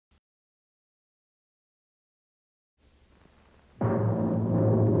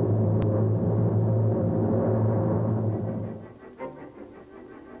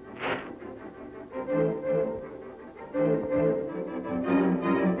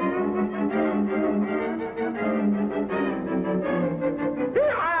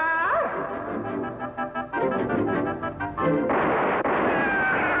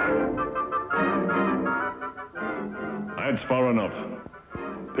That's far enough.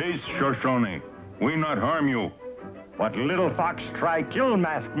 Peace, Shoshone. We not harm you. What little fox try kill,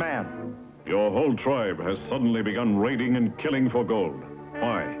 masked man? Your whole tribe has suddenly begun raiding and killing for gold.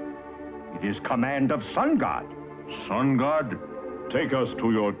 Why? It is command of Sun God. Sun God? Take us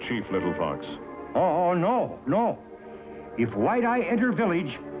to your chief, little fox. Oh, no. If White Eye enter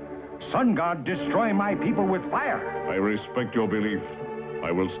village, Sun God destroy my people with fire. I respect your belief.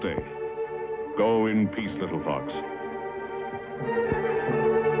 I will stay. Go in peace, little fox.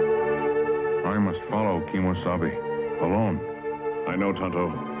 I must follow Kimosabe, alone. I know,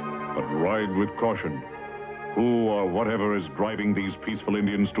 Tonto, but ride with caution. Who or whatever is driving these peaceful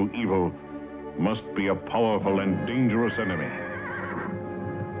Indians to evil must be a powerful and dangerous enemy.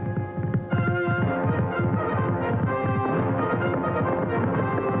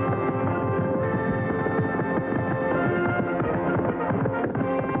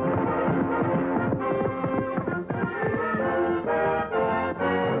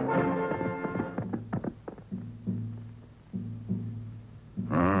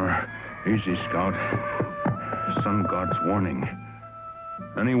 Easy, Scout. Sun God's warning.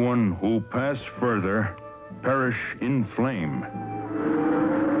 Anyone who pass further, perish in flame.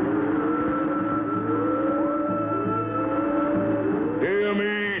 Hear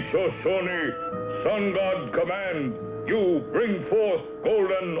me, Shoshone. Sun God command. You bring forth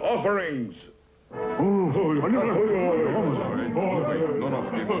golden offerings.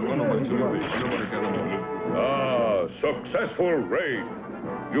 Successful raid.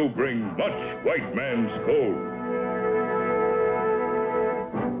 You bring much white man's gold.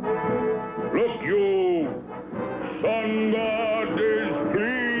 Look you, Sun God is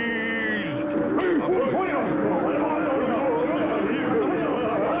pleased.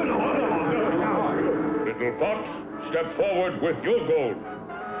 Little fox, step forward with your gold.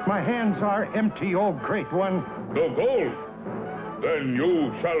 My hands are empty, O great one. No gold? Then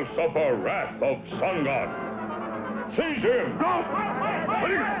you shall suffer wrath of Sun God. Seize him!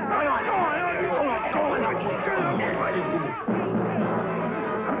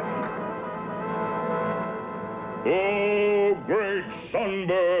 Oh, great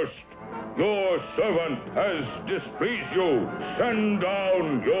sunburst! Your servant has displeased you. Send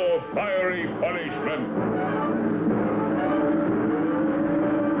down your fiery punishment.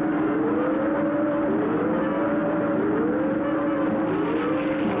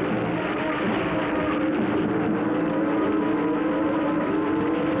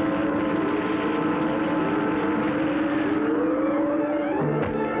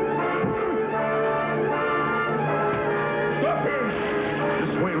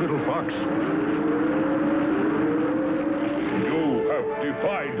 You have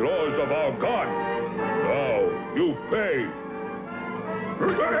defied laws of our God. Now you pay.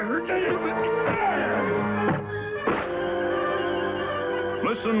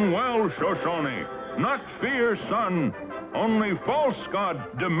 Listen well, Shoshone. Not fear, son. Only false gods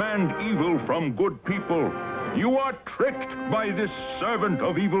demand evil from good people. You are tricked by this servant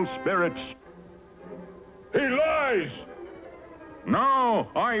of evil spirits. He lies!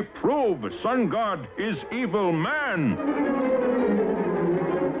 Now I prove Sun God is evil man.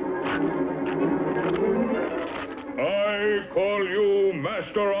 I call you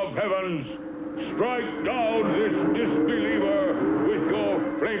Master of Heavens. Strike down this disbeliever with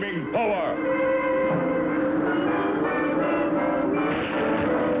your flaming power.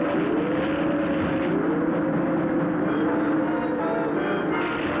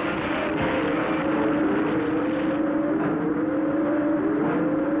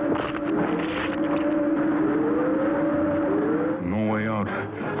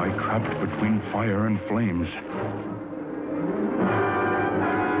 Trapped between fire and flames.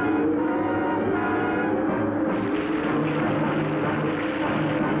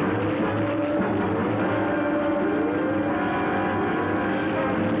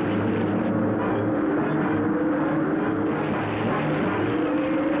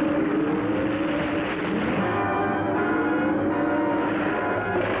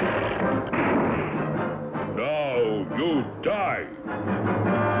 Now you die.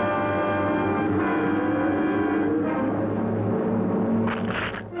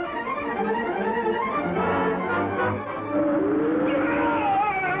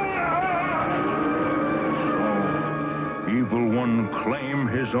 Claim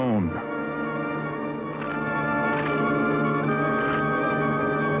his own.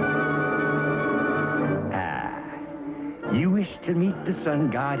 You wish to meet the Sun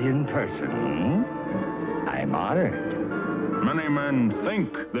God in person, hmm? I'm honored. Many men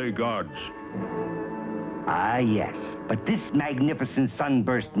think they gods. Ah, yes, but this magnificent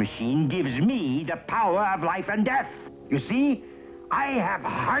sunburst machine gives me the power of life and death. You see, I have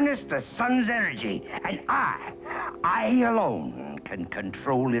harnessed the sun's energy, and I alone can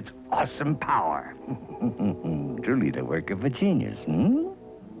control its awesome power. Truly the work of a genius, hmm?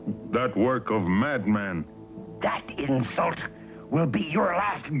 That work of madman. That insult will be your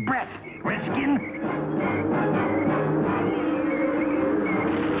last breath, Redskin.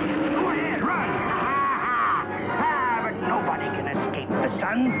 Go ahead, run! But nobody can escape the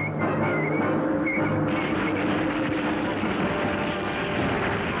sun.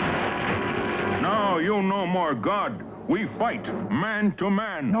 Now you no more God. We fight, man to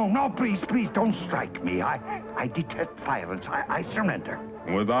man. No, please, don't strike me. I detest violence. I surrender.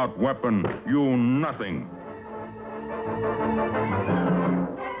 Without weapon, you nothing.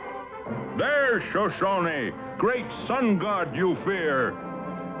 There, Shoshone, great sun god you fear.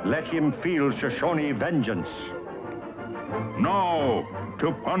 Let him feel Shoshone vengeance. No,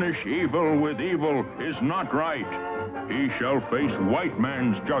 to punish evil with evil is not right. He shall face white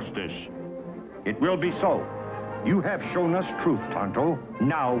man's justice. It will be so. You have shown us truth, Tonto.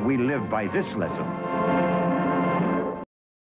 Now we live by this lesson.